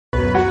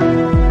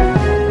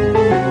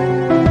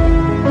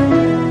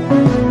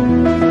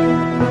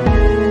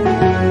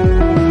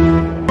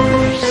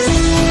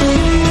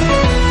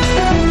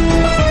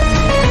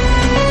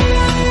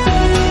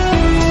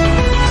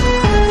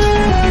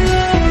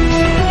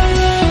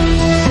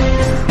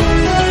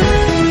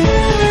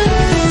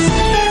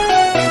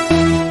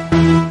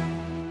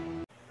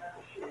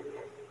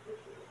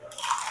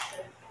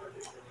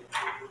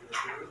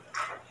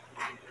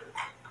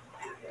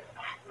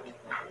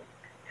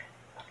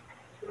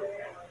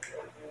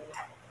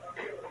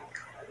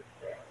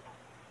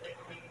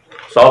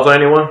Salsa,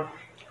 anyone?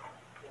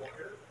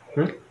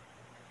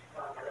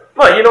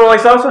 What, you don't like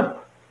salsa?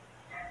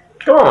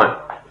 Come on.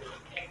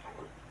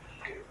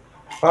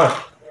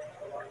 Huh.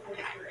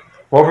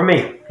 Well, for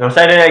me, no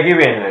Saturday night give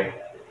you anything.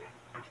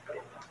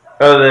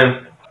 Other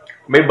than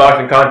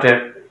beatboxing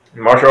content,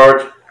 martial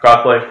arts,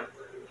 cosplay,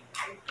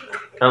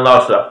 and a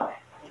lot of stuff.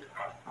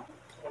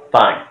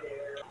 Fine.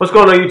 What's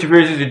going on, YouTube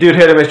viewers? It's your dude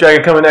Head of Miss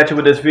Dragon coming at you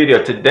with this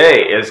video.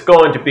 Today is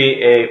going to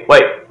be a...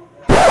 Wait.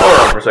 Hold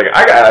on for a second.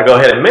 I gotta go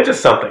ahead and mention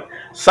something.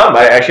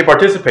 Somebody actually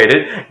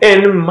participated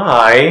in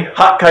my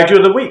Hot Kaiju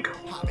of the Week.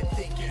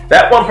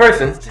 That one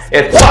person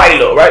is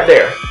Philo right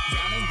there.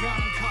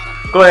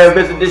 Go ahead and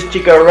visit this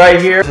chica right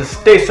here. This is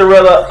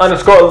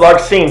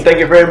Stacerella_Larcine. Thank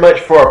you very much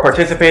for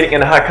participating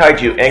in the Hot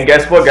Kaiju. And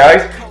guess what,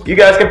 guys? You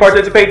guys can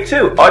participate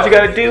too. All you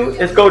gotta do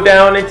is go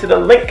down into the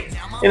link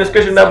in the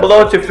description down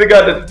below to figure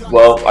out the...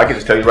 Well, I can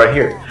just tell you right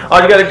here.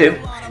 All you gotta do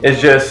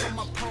is just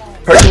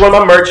purchase one of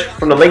my merch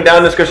from the link down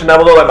in the description down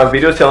below, like my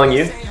video is telling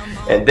you.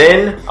 And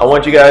then I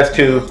want you guys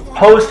to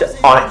post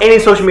on any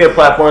social media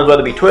platforms,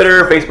 whether it be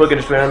Twitter, Facebook,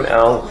 Instagram, I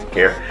don't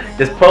care.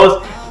 Just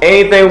post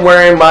anything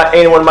wearing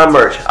any one of my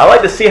merch. I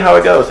like to see how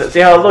it goes, see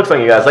how it looks on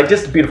you guys. Like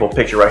just a beautiful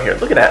picture right here.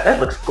 Look at that. That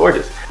looks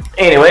gorgeous.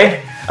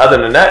 Anyway, other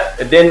than that,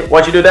 then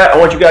once you do that, I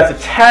want you guys to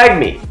tag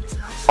me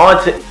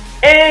onto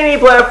any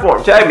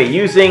platform. Tag me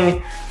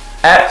using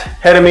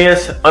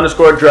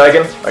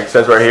 @Hedemius_Dragon, like it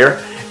says right here,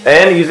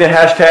 and using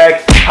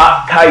hashtag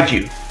Hot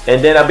Kaiju. And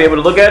then I'll be able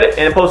to look at it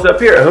and post it up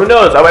here. Who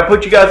knows? I might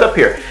put you guys up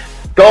here.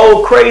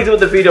 Go crazy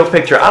with the video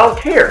picture. I don't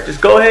care.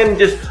 Just go ahead and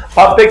just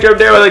pop a picture up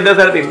there. It doesn't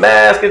have to be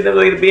masked. It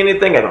doesn't have to be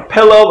anything. I have a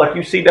pillow like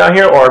you see down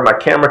here, or my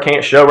camera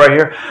can't show right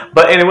here.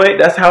 But anyway,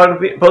 that's how it's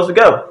supposed to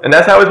go. And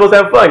that's how we're supposed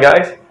to have fun,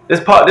 guys.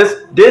 This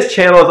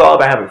channel is all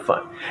about having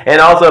fun.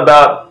 And also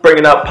about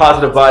bringing out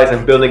positive vibes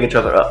and building each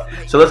other up.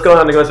 So let's go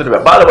ahead and go into the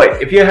video. By the way,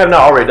 if you have not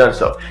already done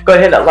so, go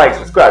ahead and hit that like,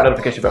 subscribe,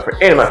 notification bell for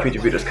any of my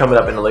future videos coming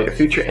up in the later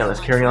future. And let's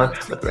carry on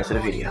with the rest of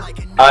the video.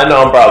 I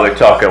know I'm probably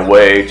talking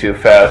way too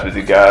fast with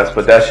you guys,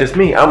 but that's just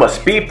me. I'm a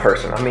speed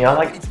person. I mean, I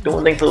like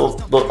doing things a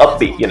little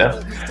upbeat, you know.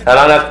 And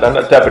I'm not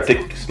that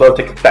particular slow,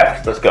 take it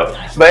fast. Let's go.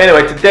 But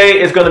anyway,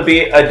 today is going to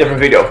be a different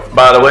video.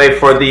 By the way,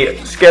 for the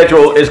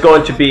schedule is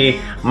going to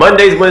be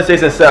Mondays,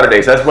 Wednesdays, and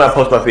Saturdays. That's when I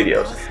post my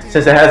videos.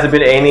 Since there hasn't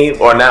been any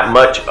or not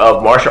much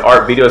of martial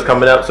art videos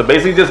coming up, so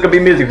basically just gonna be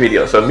music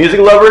videos. So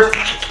music lovers,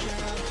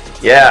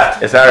 yeah,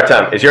 it's our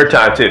time. It's your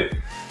time too.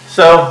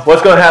 So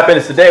what's gonna happen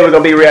is today we're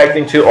gonna be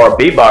reacting to or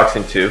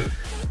beatboxing to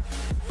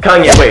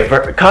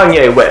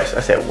Kanye West.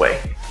 I said wait.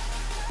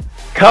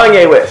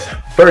 Kanye West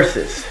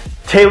versus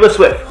Taylor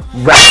Swift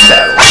rap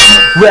battle.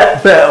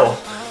 Rap battle.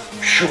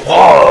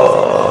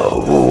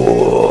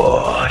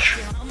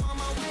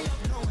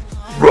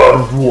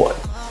 Round one.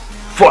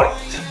 Fight.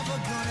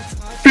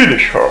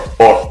 Finish her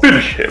or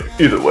finish him.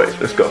 Either way,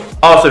 let's go.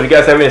 Also, if you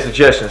guys have any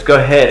suggestions, go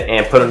ahead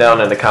and put them down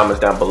in the comments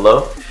down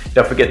below.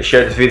 Don't forget to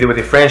share this video with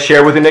your friends,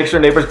 share with your next door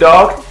neighbor's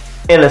dog,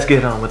 and let's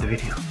get on with the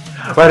video.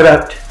 Right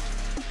about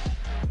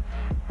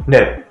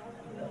now.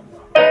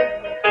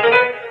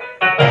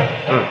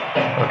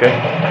 Okay.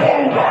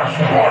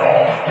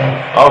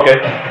 Okay.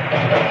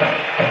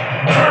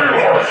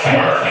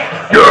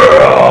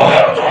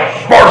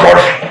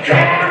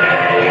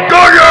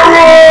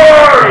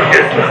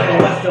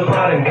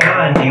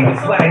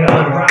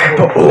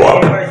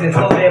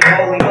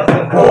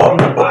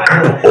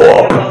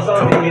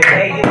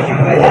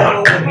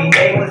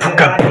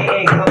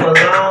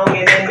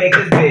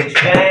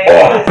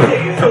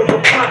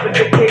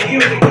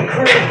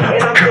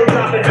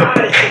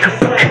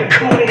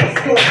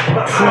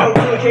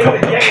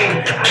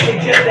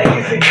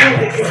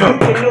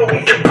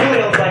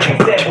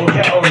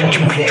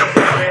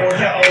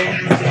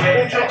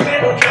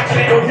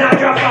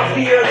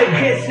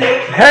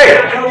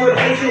 Hey!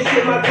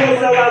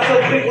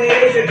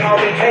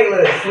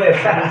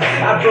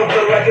 I broke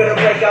the record to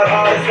break out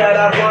artists that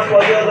I want,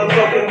 while you're the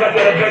broken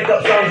record to break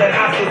up songs that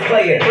I still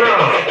play it.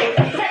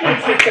 Let me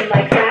take some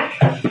mic back.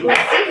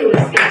 Let's see who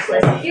is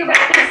speechless. You're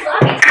rapping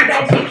sloppy, too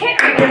bad you can't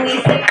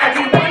re-release it. Cause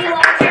you really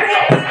lost your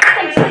hits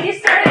until you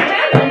started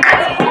rambling. Now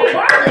the whole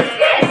world is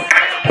pissed.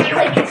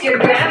 Like it's your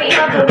Grammy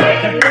of the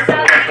week in the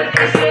South, but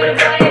you should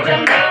have done it.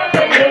 Jumped off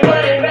and you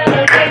wouldn't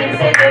rather claim and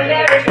send your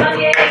marriage.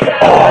 Kanye ain't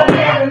trying to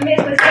never miss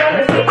with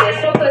Taylor Swift.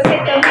 This focus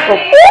hit the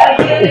money. I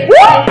feel it.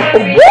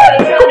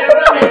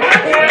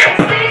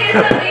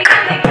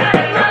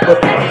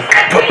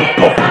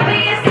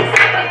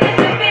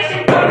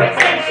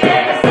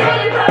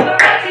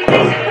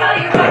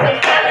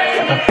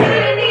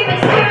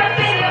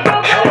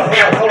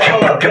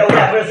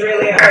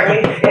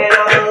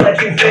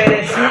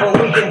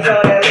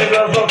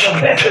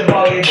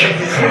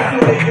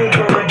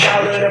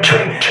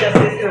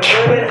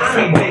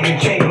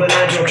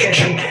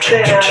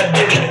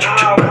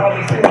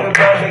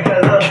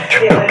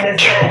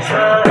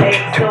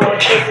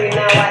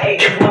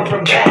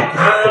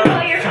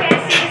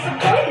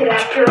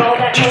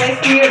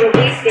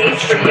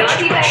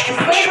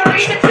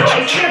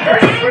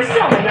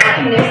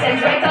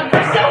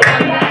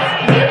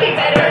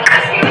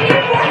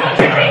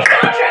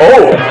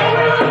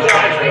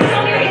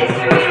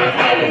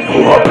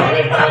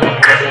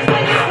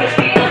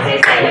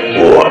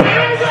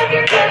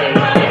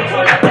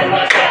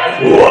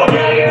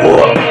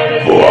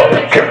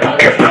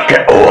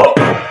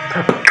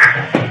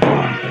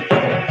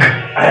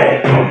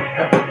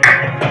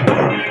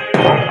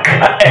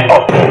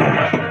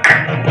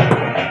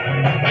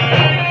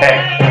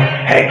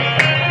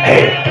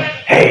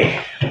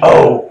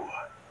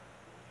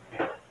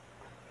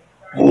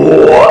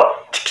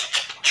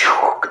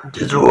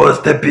 This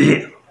was the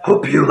beat.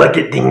 Hope you like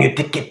it. Then you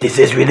think it. This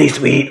is really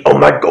sweet. Oh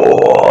my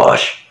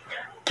gosh.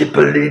 Can't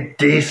believe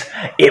this.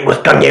 It was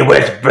Kanye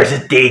West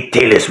versus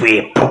Taylor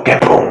Swift. Boom,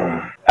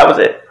 boom. That was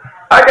it.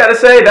 I gotta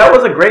say, that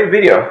was a great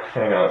video.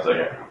 Hang on a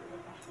second.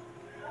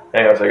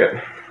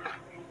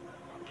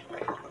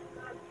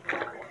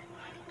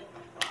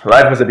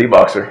 Life as a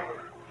beatboxer.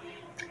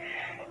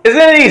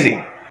 Isn't it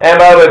easy? And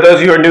by the way, those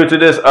of you who are new to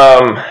this,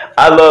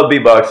 I love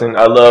beatboxing.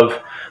 I love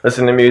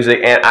listening to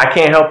music, and I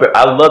can't help it.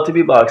 I love to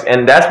beatbox,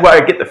 and that's where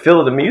I get the feel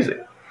of the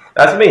music.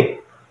 That's me.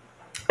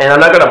 And I'm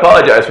not gonna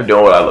apologize for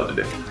doing what I love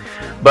to do.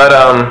 But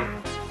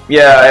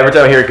yeah, every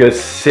time I hear a good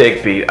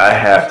sick beat, I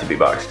have to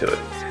beatbox to it.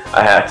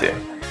 I have to,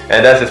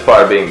 and that's just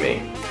part of being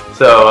me.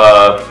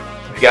 So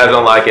if you guys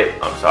don't like it,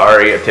 I'm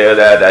sorry. I tell you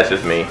that. That's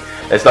just me.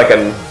 It's like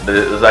a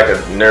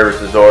nervous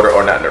disorder,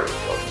 or not nervous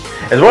disorder.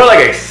 It's more like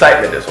an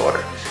excitement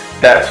disorder.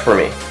 That's for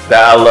me.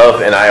 That I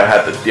love, and I don't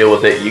have to deal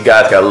with it. You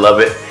guys gotta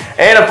love it.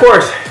 And of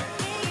course,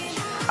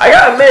 I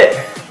gotta admit,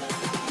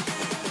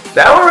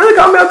 that one really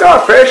caught me off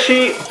guard.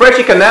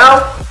 Freshie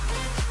Canal.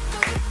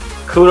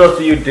 Kudos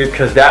to you, dude,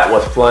 because that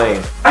was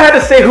flame. I had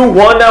to say who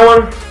won that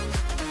one.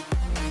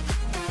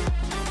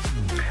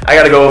 I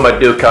gotta go with my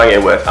dude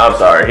Kanye West. I'm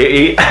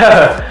sorry.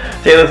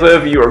 Taylor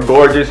Swift, you are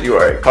gorgeous. You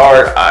are a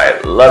card. I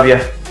love you.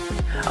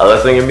 I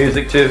listen to your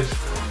music too.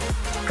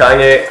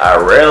 Kanye, I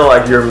really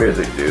like your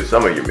music, dude.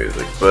 Some of your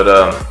music, but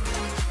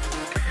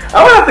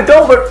I would have to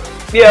go. But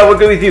yeah, we'll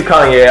go with you,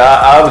 Kanye.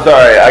 I'm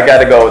sorry. I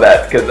gotta go with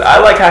that because I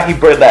like how he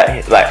brought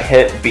that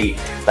hit beat,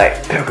 like,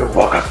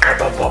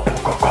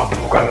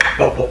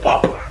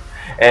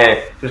 and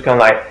just kind of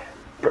like.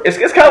 It's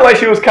kind of like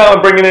she was kind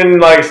of bringing in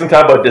like some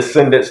type of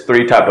Descendants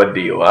 3 type of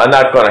deal. I'm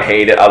not gonna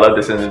hate it. I love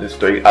Descendants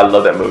 3. I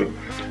love that movie.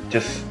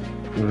 Just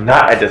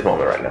not at this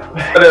moment right now.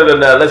 Other than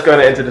that, let's go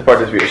ahead and enter this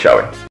part of this video, shall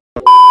we?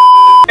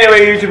 Anyway,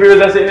 YouTube viewers,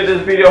 that's the end of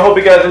this video. Hope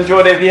you guys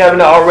enjoyed it. If you haven't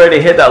already,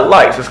 hit that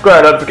like,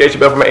 subscribe, notification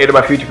bell for my 8 of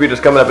my future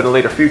videos coming up in the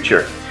later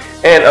future.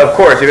 And of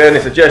course, if you have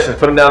any suggestions,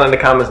 put them down in the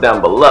comments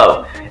down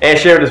below. And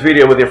share this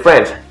video with your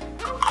friends.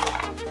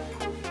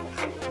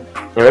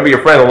 And maybe your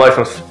friends will like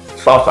some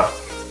salsa.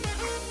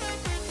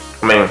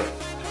 I mean,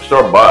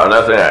 store-bought, I'm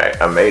not saying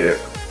I made it.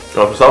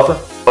 You want some salsa?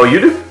 Oh, you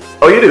do?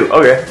 Oh, you do?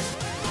 Okay.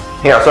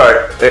 Yeah,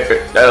 sorry.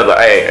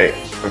 Hey,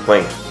 I'm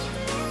clean.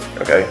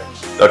 Okay.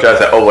 Don't try to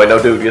say, oh, wait, no,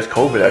 dude, it's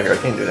COVID out here. I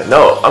can't do that.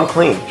 No, I'm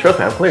clean. Trust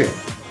me, I'm clear.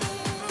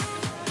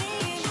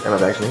 And my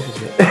vaccination's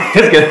good.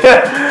 It's good.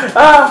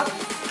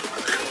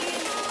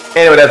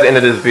 Anyway, that's the end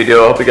of this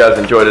video. I hope you guys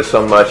enjoyed it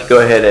so much. Go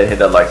ahead and hit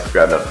that like,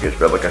 subscribe, notification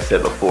bell, like I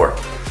said before.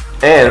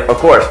 And, of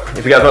course,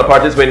 if you guys want to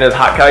participate in this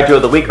Hot Kaiju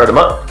of the Week or the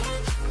Month,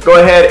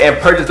 go ahead and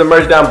purchase the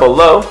merch down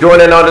below.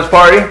 Join in on this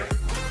party.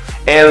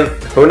 And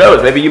who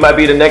knows, maybe you might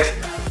be the next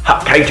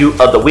Hot Kaiju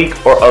of the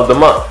Week or of the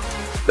Month,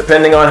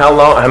 depending on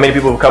how many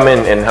people come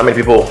in and how many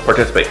people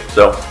participate.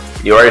 So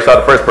you already saw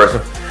the first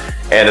person,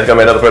 and there's gonna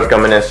be another person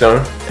coming in soon,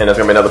 and there's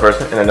gonna be another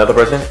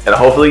person, and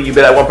hopefully you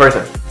be that one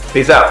person.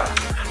 Peace out.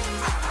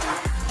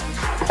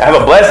 Have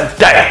a blessed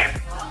day.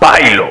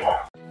 Bye.